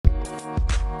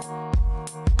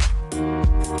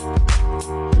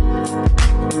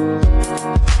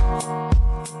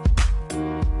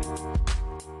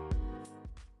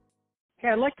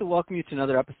like to welcome you to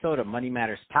another episode of Money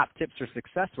Matters Top Tips for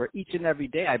Success, where each and every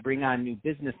day I bring on new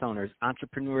business owners,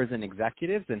 entrepreneurs, and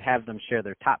executives and have them share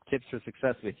their top tips for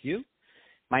success with you.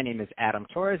 My name is Adam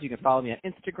Torres. You can follow me on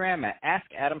Instagram at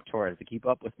AskAdamTorres to keep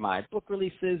up with my book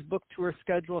releases, book tour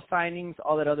schedule, signings,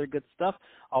 all that other good stuff.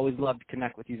 Always love to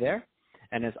connect with you there.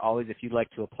 And as always, if you'd like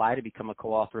to apply to become a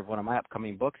co-author of one of my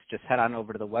upcoming books, just head on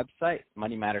over to the website,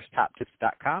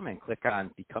 moneymatterstoptips.com, and click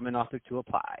on Become an Author to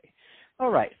apply. All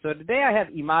right, so today I have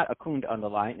Imad Akhund on the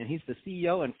line, and he's the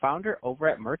CEO and founder over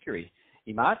at Mercury.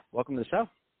 Imad, welcome to the show.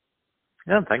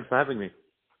 Yeah, thanks for having me.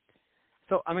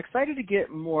 So I'm excited to get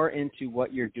more into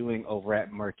what you're doing over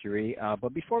at Mercury,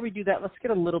 but before we do that, let's get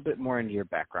a little bit more into your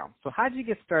background. So how did you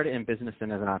get started in business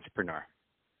and as an entrepreneur?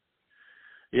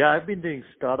 Yeah, I've been doing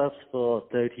startups for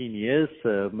 13 years.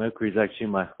 So Mercury is actually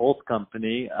my fourth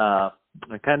company. I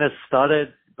kind of started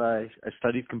I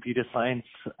studied computer science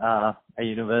at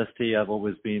university. I've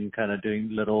always been kind of doing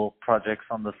little projects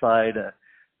on the side.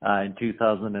 In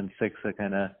 2006, I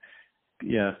kind of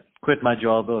quit my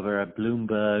job over at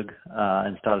Bloomberg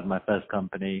and started my first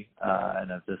company,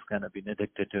 and I've just kind of been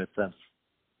addicted to it since.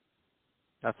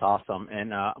 That's awesome.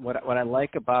 And what I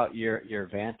like about your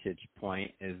vantage point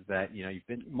is that, you've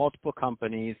been multiple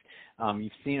companies,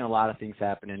 you've seen a lot of things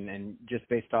happen, and just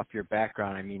based off your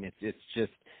background, I mean, it's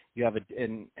just, you have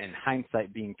in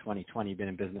hindsight being 2020, you've been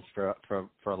in business for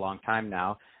a long time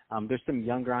now. There's some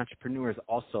younger entrepreneurs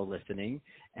also listening,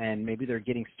 and maybe they're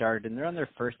getting started and they're on their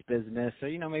first business. So,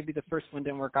 maybe the first one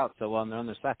didn't work out so well and they're on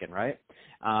their second, right?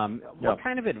 What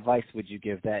kind of advice would you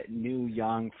give that new,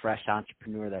 young, fresh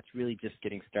entrepreneur that's really just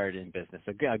getting started in business?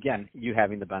 Again, you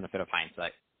having the benefit of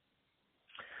hindsight.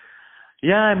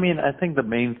 Yeah, I mean, I think the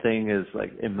main thing is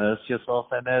immerse yourself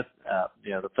in it.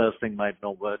 The first thing might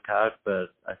not work out, but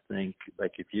I think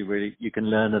if you can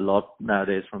learn a lot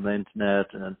nowadays from the internet.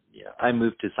 And I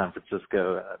moved to San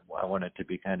Francisco. I wanted to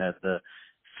be kind of the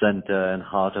center and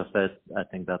heart of it. I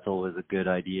think that's always a good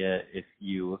idea if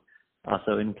you are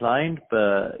so inclined.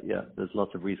 But there's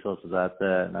lots of resources out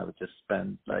there, and I would just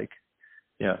spend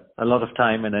a lot of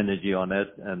time and energy on it,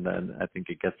 and then I think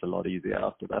it gets a lot easier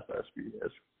after that first few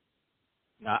years.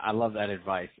 I love that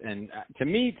advice. And to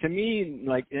me,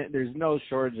 there's no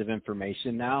shortage of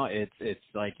information now. It's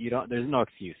there's no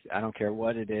excuse. I don't care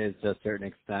what it is to a certain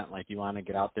extent. You want to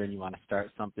get out there and you want to start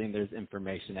something, there's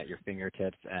information at your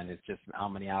fingertips, and it's just how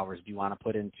many hours do you want to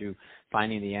put into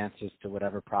finding the answers to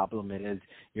whatever problem it is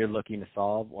you're looking to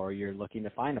solve, or you're looking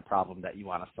to find a problem that you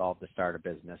want to solve to start a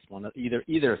business.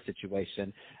 Either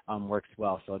situation works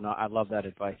well. So no, I love that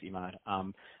advice, Imad.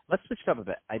 Let's switch it up a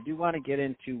bit. I do want to get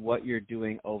into what you're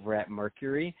doing over at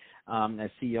Mercury as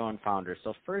CEO and founder.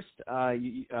 So first,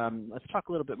 let's talk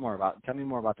a little bit more tell me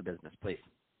more about the business, please.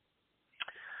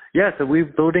 Yeah, so we're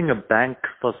building a bank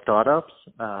for startups.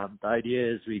 The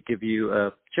idea is we give you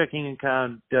a checking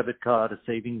account, debit card, a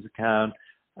savings account.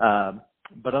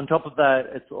 But on top of that,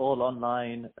 it's all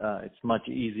online. It's much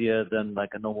easier than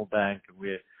a normal bank.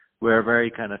 We're a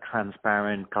very kind of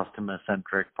transparent,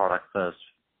 customer-centric, product-first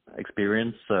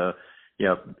experience. So,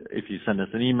 if you send us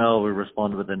an email, we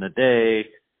respond within a day.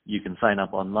 You can sign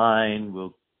up online.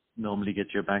 We'll normally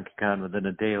get your bank account within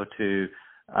a day or two.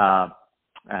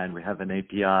 And we have an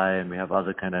API, and we have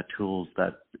other kind of tools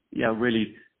that,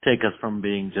 really take us from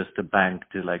being just a bank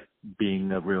to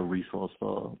being a real resource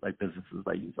for businesses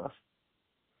that use us.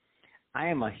 I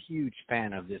am a huge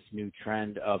fan of this new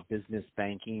trend of business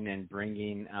banking and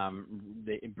bringing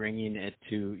it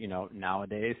to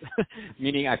nowadays.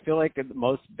 Meaning, I feel like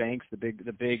most banks, the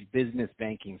big business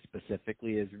banking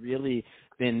specifically, has really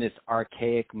been this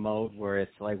archaic mode where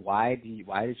it's why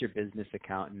is your business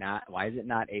account why is it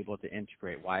not able to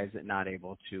integrate? Why is it not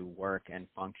able to work and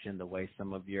function the way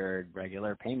some of your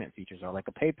regular payment features are, like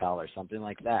a PayPal or something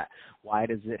like that? Why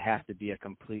does it have to be a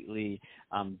completely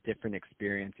different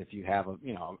experience if you have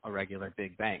a regular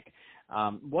big bank?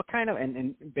 What kind of,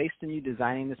 and based on you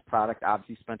designing this product,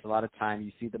 obviously you spent a lot of time,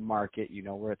 you see the market, you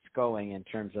know where it's going in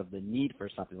terms of the need for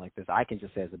something like this. I can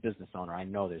just say as a business owner, I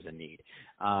know there's a need,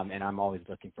 and I'm always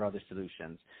looking for other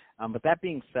solutions. But that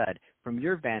being said, from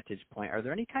your vantage point, are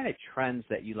there any kind of trends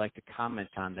that you'd like to comment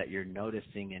on that you're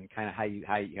noticing, and kind of how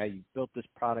you built this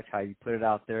product, how you put it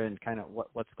out there, and kind of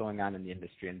what's going on in the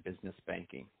industry and business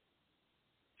banking?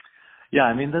 Yeah,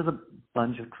 I mean, there's a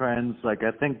bunch of trends. I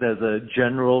think there's a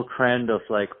general trend of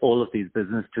all of these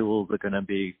business tools are going to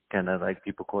be kind of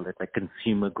people call it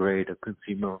consumer grade or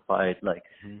consumerified.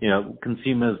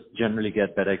 Consumers generally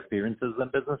get better experiences than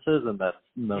businesses, and that's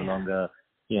no longer,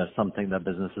 something that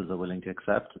businesses are willing to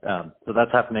accept. So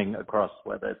that's happening across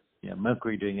whether it's,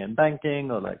 Mercury doing it in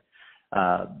banking or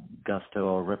Gusto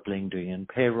or Rippling doing in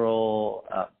payroll.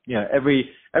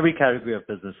 Every category of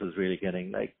business is really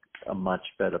getting like a much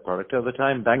better product over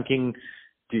time. Banking,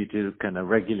 due to kind of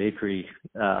regulatory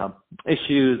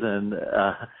issues and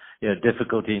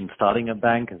difficulty in starting a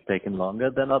bank, has taken longer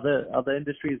than other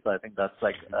industries. So I think that's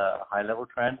like a high level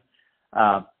trend.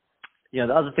 The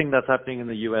other thing that's happening in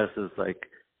the U.S. is like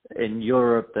in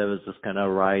Europe, there was this kind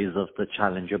of rise of the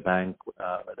challenger bank,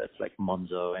 that's like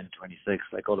Monzo and N26,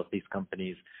 like all of these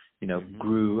companies,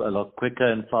 grew a lot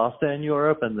quicker and faster in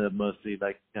Europe, and they're mostly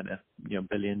like kind of, $1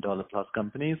 billion plus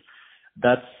companies.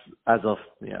 That's as of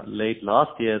late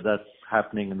last year, that's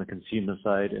happening in the consumer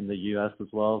side in the U.S. as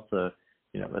well. So,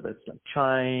 whether it's like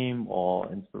Chime or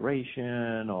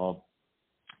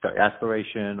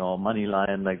Aspiration or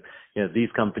Moneyline, like, these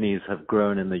companies have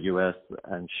grown in the U.S.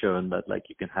 and shown that like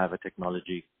you can have a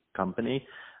technology company.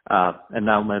 And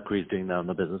now Mercury is doing that on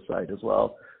the business side as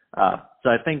well. So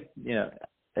I think,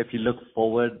 if you look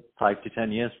forward 5 to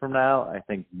 10 years from now, I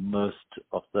think most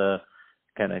of the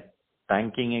kind of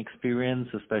banking experience,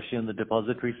 especially on the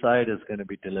depository side, is going to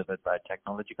be delivered by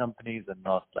technology companies and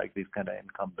not like these kind of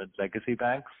incumbent legacy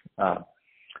banks.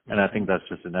 And I think that's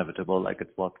just inevitable. Like,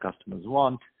 it's what customers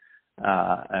want,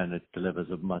 and it delivers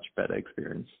a much better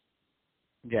experience.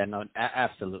 Yeah, no,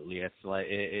 absolutely. It's like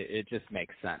it just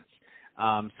makes sense.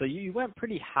 So you went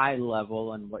pretty high level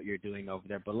on what you're doing over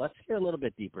there, but let's hear a little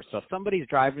bit deeper. So if somebody's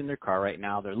driving their car right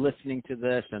now, they're listening to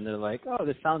this, and they're like, "Oh,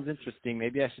 this sounds interesting.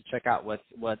 Maybe I should check out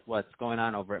what's going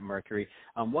on over at Mercury."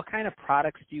 What kind of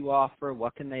products do you offer?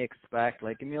 What can they expect?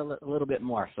 Like, give me a little bit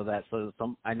more, so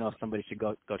I know if somebody should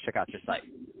go check out your site.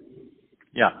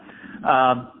 Yeah.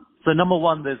 So number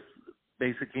one, there's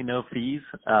basically no fees.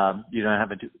 You don't have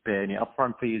to pay any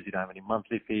upfront fees. You don't have any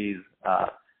monthly fees.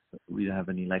 We don't have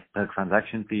any like per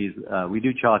transaction fees. We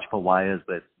do charge for wires,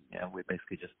 but we're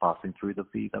basically just passing through the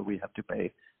fee that we have to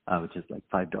pay, which is like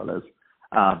 $5.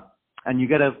 And you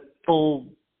get a full,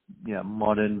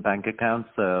 modern bank account.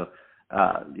 So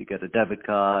you get a debit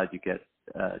card, you get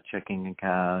a checking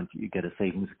account, you get a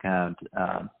savings account.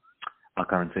 Our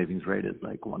current savings rate is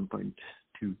like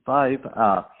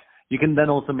 1.25. You can then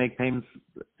also make payments,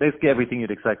 basically everything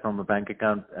you'd expect from a bank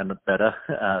account and better.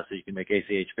 So you can make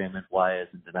ACH payment, wires,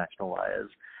 international wires.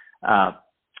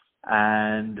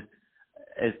 And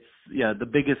it's, the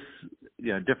biggest,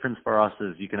 difference for us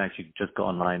is you can actually just go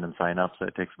online and sign up. So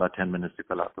it takes about 10 minutes to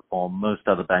fill out the form. Most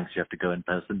other banks, you have to go in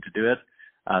person to do it.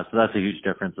 So that's a huge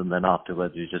difference. And then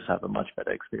afterwards, you just have a much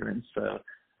better experience. So,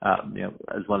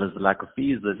 as well as the lack of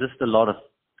fees, there's just a lot of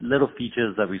little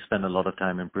features that we spend a lot of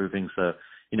time improving. So,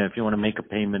 if you want to make a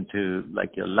payment to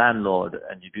like your landlord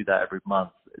and you do that every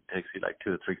month, it takes you like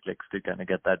 2 or 3 clicks to kind of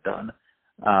get that done.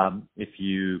 If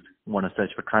you want to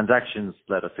search for transactions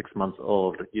that are 6 months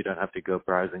old, you don't have to go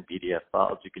browsing PDF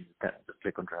files. You can kind of just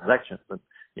click on transactions, and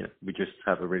we just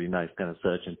have a really nice kind of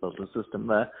search and filter system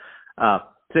there.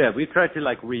 So yeah, we try to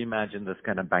like reimagine this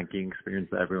kind of banking experience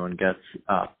that everyone gets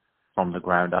from the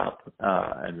ground up,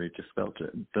 and we just built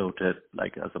it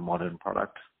like as a modern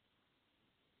product.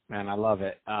 Man, I love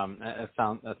it. That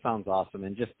sounds awesome.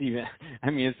 And just even,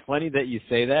 it's funny that you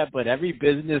say that, but every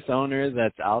business owner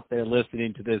that's out there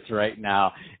listening to this right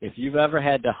now, if you've ever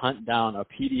had to hunt down a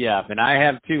PDF, and I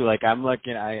have too, like I'm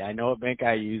looking, I know what bank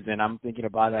I use, and I'm thinking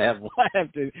about it. I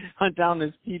have to hunt down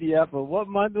this PDF of what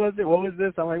month was it? What was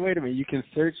this? I'm like, wait a minute, you can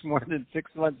search more than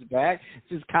 6 months back? It's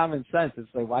just common sense.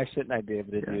 It's like, why shouldn't I be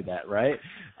able to do that, right?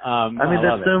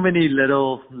 There's so many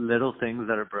little things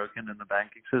that are broken in the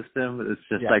banking system. It's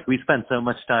just like we spend so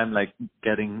much time like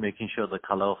making sure the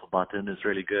color of a button is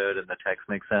really good and the text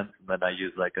makes sense. And then I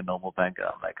use like a normal banker.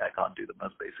 I'm like, I can't do the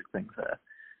most basic things there.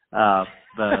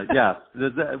 But yeah,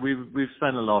 we've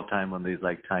spent a lot of time on these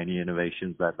like tiny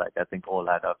innovations that like I think all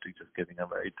add up to just giving a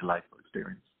very delightful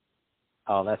experience.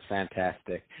 Oh, that's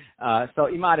fantastic. So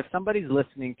Imad, if somebody's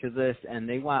listening to this and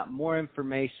they want more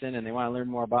information and they want to learn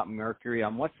more about Mercury,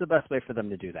 what's the best way for them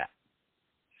to do that?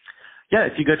 Yeah,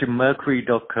 if you go to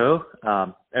mercury.co,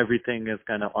 everything is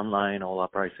kind of online. All our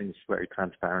pricing is very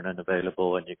transparent and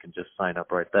available, and you can just sign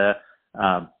up right there.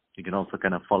 You can also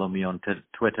kind of follow me on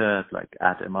Twitter, like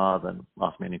 @Imad, and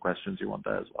ask me any questions you want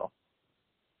there as well.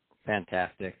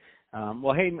 Fantastic.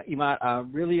 Well, hey, Imad, I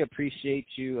really appreciate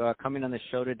you coming on the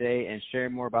show today and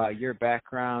sharing more about your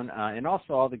background and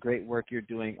also all the great work you're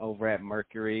doing over at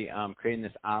Mercury. Creating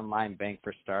this online bank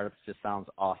for startups just sounds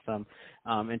awesome.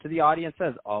 And to the audience,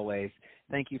 as always,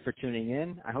 thank you for tuning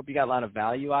in. I hope you got a lot of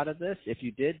value out of this. If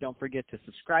you did, don't forget to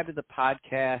subscribe to the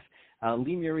podcast,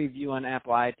 leave me a review on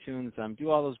Apple iTunes, do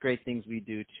all those great things we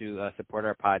do to support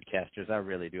our podcasters. I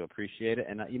really do appreciate it.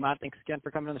 And Imad, thanks again for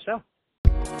coming on the show.